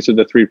 3, and these are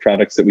the 3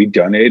 products that we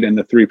donate and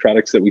the 3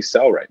 products that we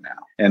sell right now.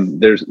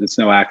 And it's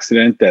no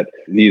accident that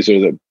these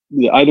are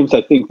the items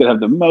I think that have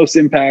the most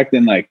impact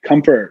and like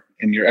comfort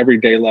in your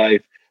everyday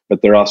life,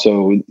 but they're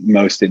also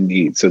most in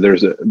need. So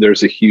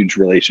there's a huge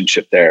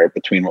relationship there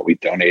between what we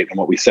donate and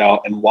what we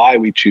sell, and why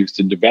we choose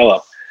to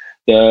develop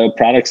the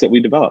products that we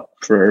develop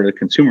for the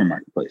consumer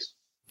marketplace.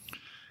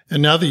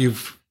 And now that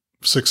you've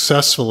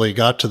successfully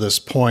got to this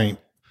point,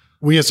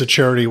 we as a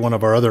charity, one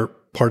of our other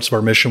parts of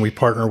our mission, we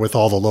partner with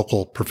all the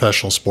local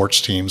professional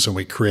sports teams, and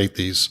we create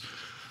these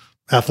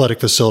athletic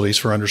facilities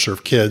for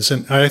underserved kids.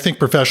 And I think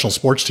professional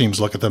sports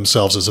teams look at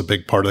themselves as a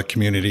big part of the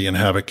community and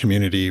have a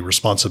community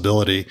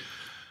responsibility.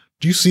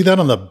 Do you see that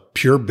on the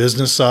pure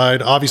business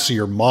side? Obviously,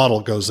 your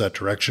model goes that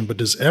direction, but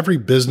does every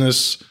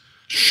business,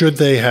 should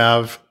they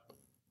have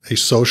a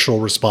social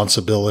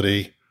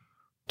responsibility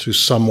to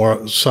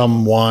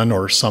someone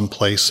or some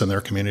place in their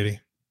community?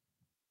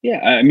 Yeah,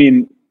 I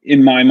mean,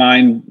 in my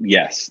mind,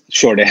 yes.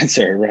 Short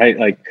answer, right?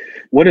 Like,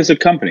 what is a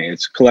company?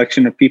 It's a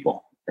collection of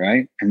people,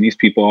 right? And these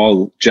people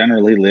all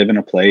generally live in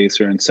a place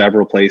or in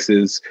several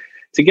places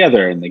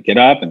together, and they get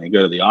up and they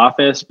go to the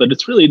office, but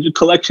it's really a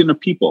collection of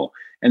people.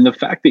 And the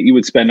fact that you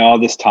would spend all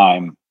this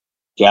time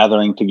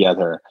gathering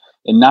together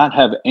and not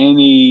have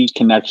any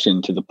connection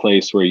to the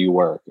place where you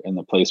work and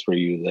the place where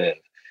you live.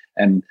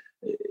 And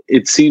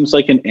it seems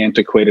like an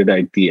antiquated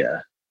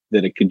idea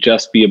that it could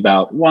just be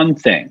about one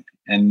thing,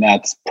 and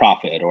that's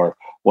profit or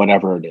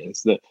whatever it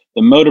is. The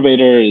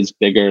motivator is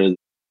bigger.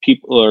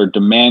 People are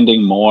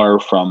demanding more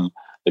from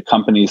the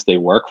companies they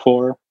work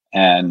for.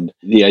 And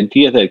the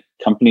idea that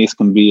companies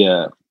can be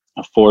a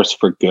force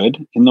for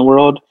good in the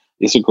world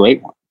is a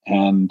great one.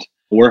 And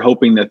we're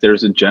hoping that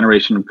there's a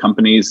generation of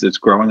companies that's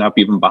growing up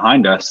even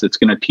behind us that's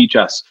going to teach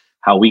us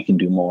how we can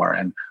do more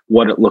and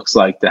what it looks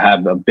like to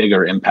have a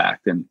bigger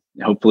impact. And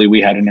hopefully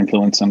we had an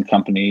influence on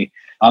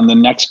the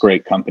next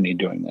great company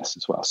doing this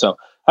as well. So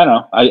I don't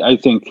know. I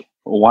think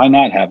why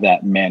not have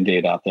that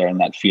mandate out there and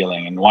that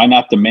feeling? And why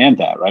not demand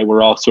that, right?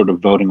 We're all sort of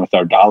voting with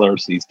our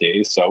dollars these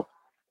days. So,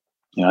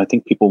 I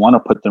think people want to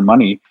put their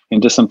money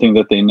into something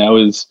that they know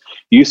is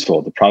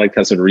useful. The product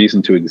has a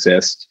reason to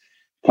exist.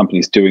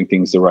 Companies doing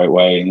things the right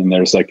way. And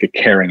there's like a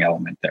caring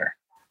element there.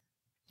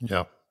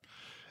 Yeah.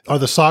 Are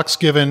the socks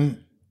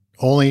given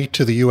only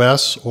to the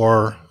US,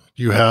 or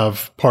you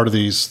have part of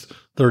these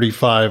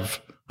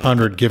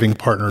 3,500 giving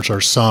partners or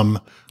some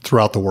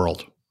throughout the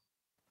world?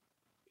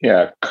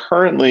 Yeah,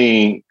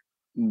 currently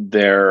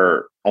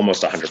they're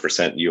almost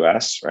 100%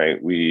 US,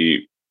 right?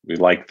 We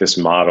like this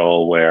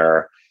model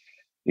where,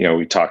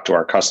 we talk to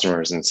our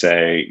customers and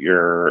say,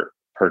 your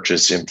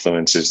purchase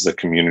influences the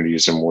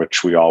communities in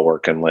which we all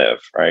work and live,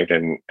 right?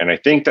 And I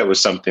think that was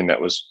something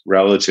that was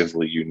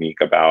relatively unique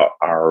about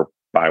our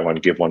buy one,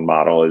 give one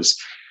model is,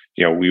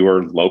 we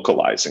were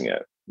localizing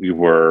it. We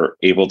were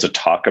able to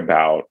talk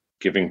about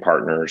giving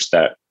partners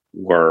that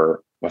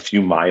were a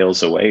few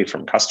miles away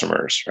from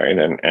customers, right?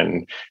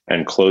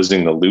 And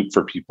closing the loop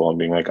for people and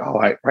being like,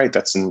 right,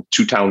 that's in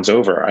 2 towns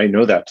over. I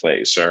know that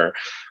place. Or,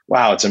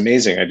 wow, it's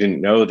amazing. I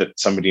didn't know that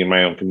somebody in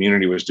my own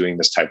community was doing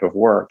this type of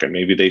work. And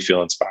maybe they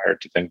feel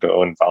inspired to then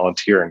go and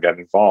volunteer and get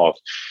involved.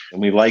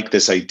 And we like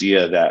this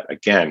idea that,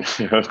 again,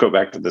 go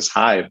back to this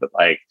hive, but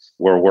like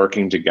we're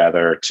working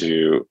together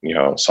to,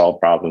 solve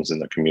problems in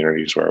the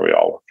communities where we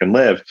all work and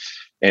live.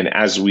 And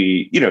as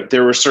we,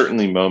 there were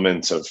certainly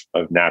moments of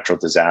natural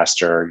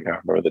disaster.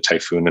 Remember the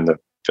typhoon in the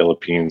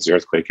Philippines, the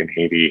earthquake in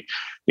Haiti.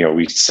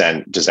 We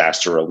sent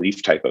disaster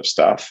relief type of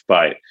stuff.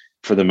 But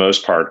for the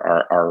most part,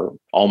 our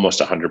almost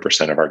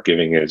 100% of our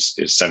giving is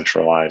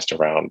centralized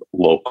around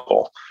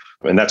local.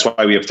 And that's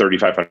why we have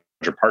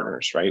 3,500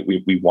 partners, right?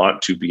 We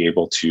want to be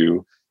able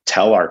to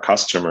tell our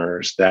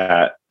customers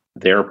that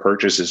their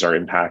purchases are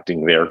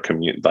impacting their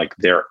community, like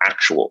their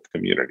actual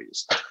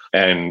communities.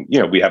 And,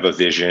 we have a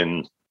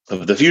vision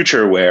of the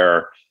future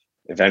where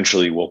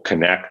eventually we'll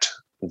connect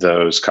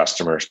those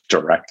customers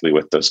directly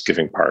with those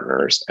giving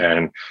partners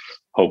and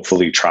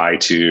hopefully try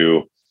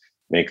to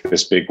make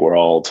this big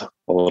world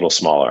a little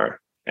smaller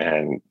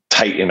and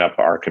tighten up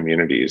our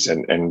communities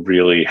and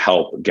really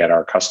help get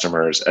our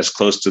customers as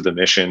close to the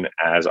mission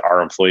as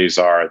our employees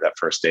are that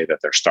first day that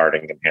they're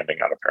starting and handing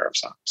out a pair of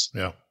socks.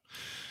 Yeah.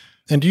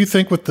 And do you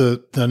think with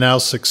the now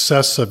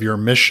success of your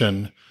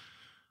mission,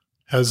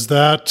 has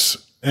that,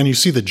 and you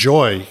see the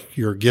joy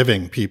you're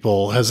giving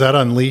people, has that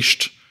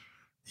unleashed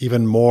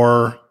even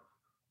more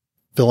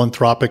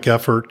philanthropic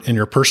effort in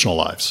your personal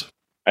lives?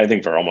 I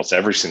think for almost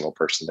every single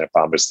person at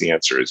Bombas, the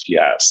answer is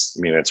yes.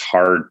 I mean, it's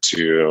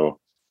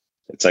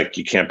like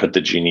you can't put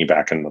the genie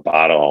back in the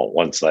bottle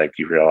once like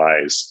you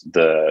realize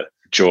the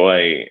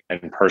joy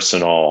and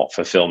personal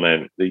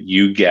fulfillment that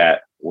you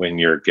get when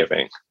you're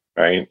giving,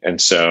 right? And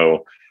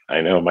so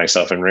I know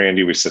myself and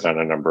Randy, we sit on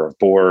a number of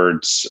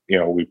boards.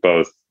 We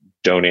both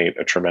donate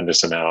a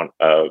tremendous amount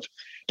of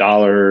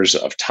dollars,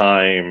 of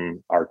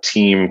time. Our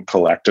team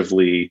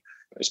collectively,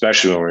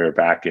 especially when we were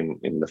back in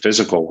the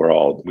physical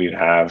world, we'd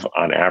have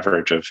on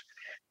average of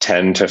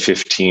 10 to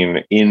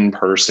 15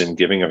 in-person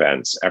giving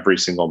events every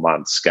single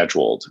month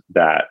scheduled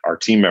that our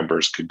team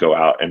members could go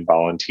out and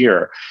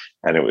volunteer.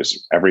 And it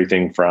was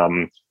everything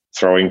from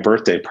throwing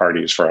birthday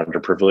parties for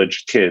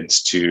underprivileged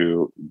kids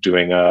to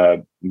doing a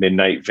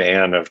midnight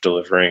van of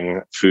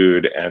delivering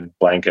food and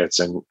blankets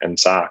and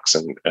socks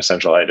and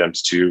essential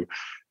items to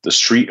the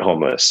street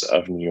homeless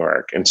of New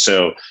York. And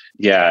so,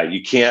 yeah,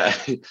 you can't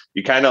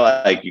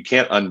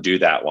undo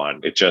that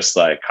one. It just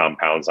like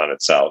compounds on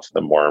itself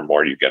the more and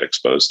more you get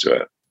exposed to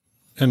it.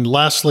 And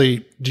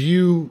lastly, do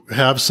you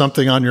have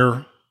something on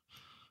your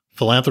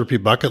philanthropy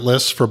bucket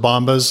list for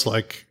Bombas?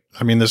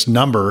 This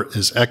number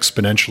is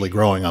exponentially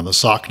growing on the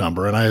sock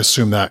number, and I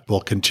assume that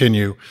will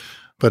continue.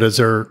 But is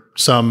there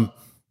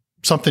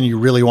something you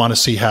really want to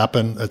see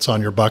happen that's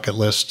on your bucket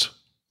list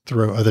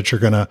that you're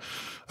going to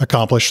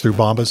accomplish through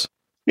Bombas?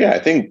 Yeah, I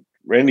think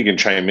Randy can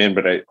chime in,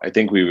 but I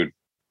think we would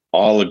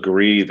all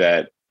agree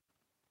that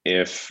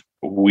if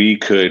we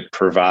could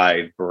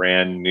provide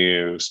brand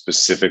new,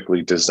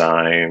 specifically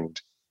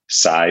designed,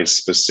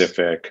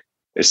 size-specific,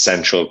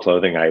 essential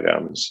clothing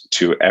items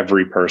to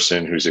every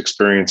person who's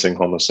experiencing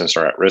homelessness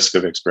or at risk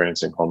of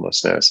experiencing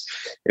homelessness,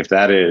 if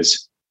that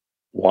is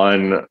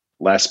one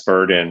less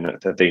burden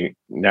that they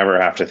never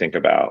have to think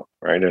about,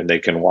 right? And they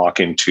can walk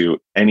into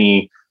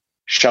any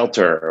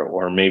shelter,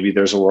 or maybe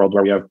there's a world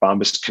where we have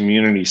Bombas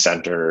community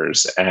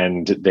centers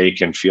and they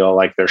can feel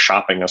like they're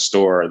shopping a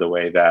store the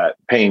way that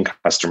paying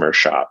customers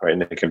shop, right?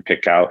 And they can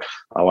pick out,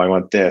 oh, I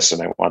want this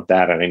and I want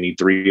that, and I need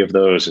 3 of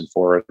those and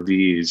 4 of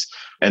these.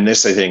 And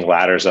this, I think,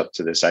 ladders up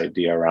to this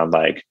idea around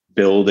like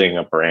building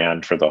a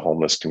brand for the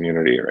homeless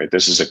community, right?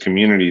 This is a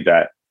community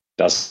that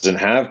doesn't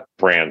have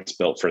brands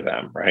built for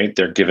them, right?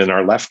 They're given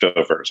our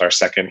leftovers, our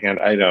secondhand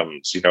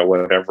items,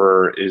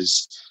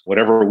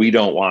 whatever we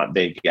don't want,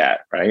 they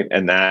get, right?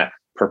 And that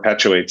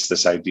perpetuates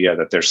this idea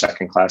that they're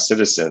second-class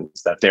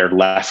citizens, that they're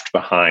left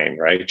behind,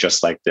 right?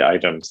 Just like the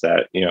items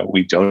that,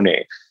 we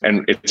donate.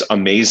 And it's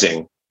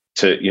amazing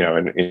to,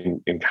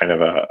 in kind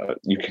of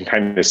you can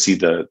kind of see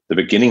the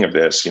beginning of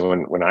this.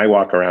 When I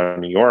walk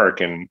around New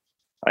York and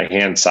I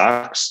hand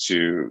socks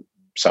to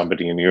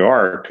somebody in New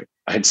York,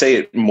 I'd say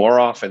it more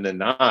often than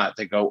not.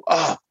 They go,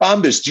 "Oh,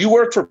 Bombas, do you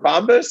work for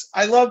Bombas?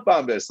 I love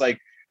Bombas. Like,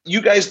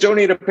 you guys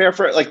donate a pair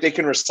for it." Like, they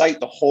can recite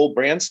the whole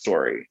brand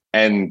story.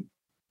 And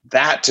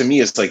that to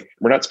me is like,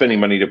 we're not spending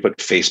money to put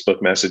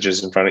Facebook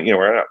messages in front of,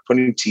 we're not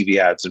putting TV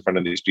ads in front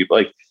of these people.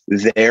 Like,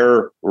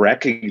 they're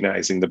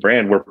recognizing the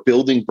brand. We're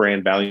building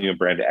brand value and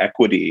brand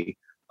equity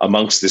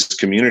amongst this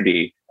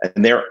community,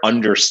 and they're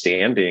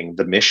understanding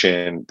the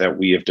mission that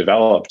we have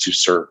developed to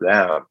serve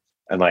them.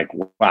 And like,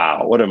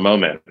 wow, what a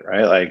moment,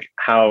 right? Like,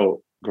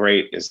 how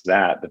great is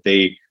that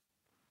they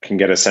can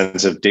get a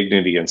sense of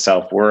dignity and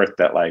self-worth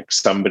that like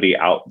somebody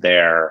out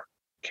there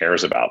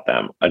cares about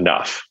them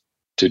enough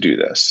to do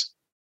this.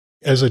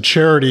 As a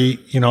charity,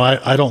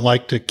 I don't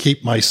like to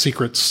keep my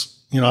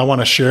secrets. I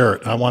want to share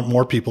it. I want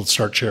more people to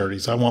start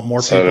charities. I want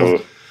more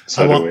people.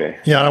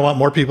 I want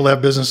more people to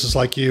have businesses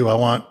like you. I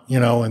want,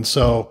 and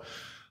so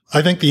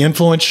I think the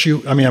influence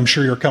I'm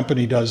sure your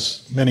company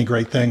does many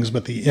great things,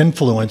 but the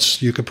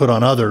influence you could put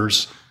on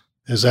others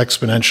is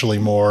exponentially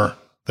more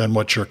than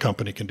what your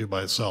company can do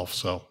by itself.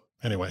 So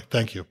anyway,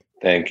 thank you.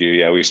 Thank you.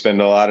 Yeah, we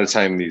spend a lot of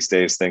time these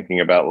days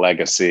thinking about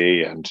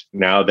legacy. And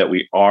now that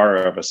we are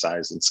of a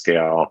size and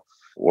scale,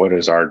 what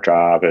is our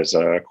job as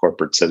a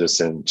corporate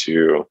citizen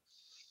to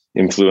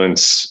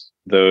influence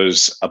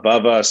those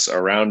above us,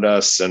 around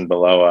us, and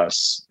below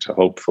us to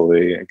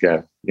hopefully,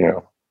 again,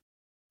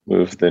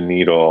 move the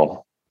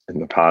needle in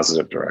the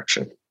positive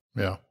direction.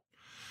 Yeah.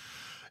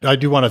 I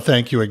do want to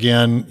thank you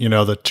again.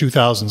 The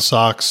 2,000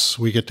 socks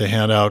we get to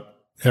hand out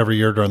every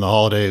year during the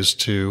holidays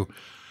to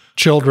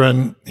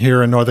children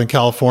here in Northern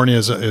California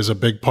is a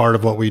big part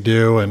of what we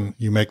do, and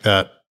you make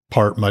that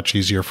part much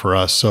easier for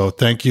us. So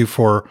thank you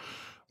for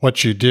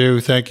what you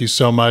do. Thank you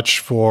so much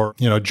for,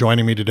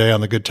 joining me today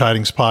on the Good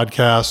Tidings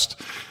podcast.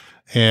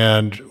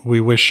 And we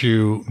wish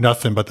you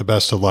nothing but the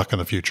best of luck in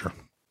the future.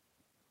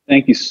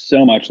 Thank you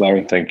so much,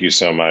 Larry. Thank you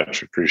so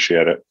much.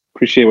 Appreciate it.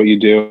 Appreciate what you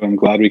do. I'm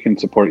glad we can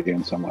support you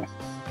in some way.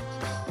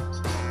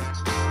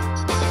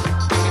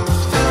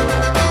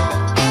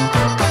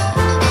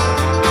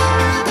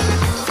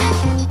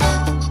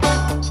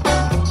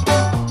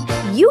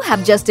 You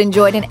have just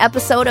enjoyed an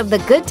episode of the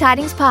Good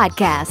Tidings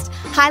Podcast,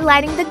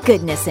 highlighting the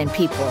goodness in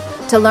people.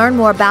 To learn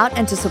more about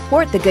and to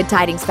support the Good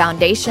Tidings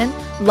Foundation,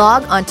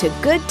 log on to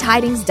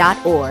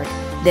goodtidings.org.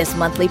 This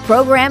monthly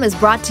program is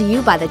brought to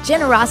you by the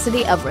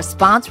generosity of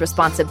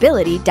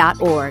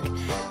responsibility.org.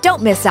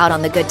 Don't miss out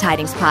on the Good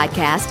Tidings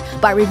Podcast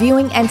by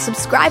reviewing and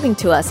subscribing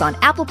to us on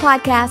Apple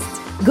Podcasts,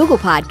 Google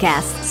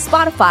Podcasts,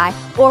 Spotify,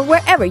 or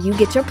wherever you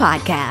get your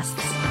podcasts.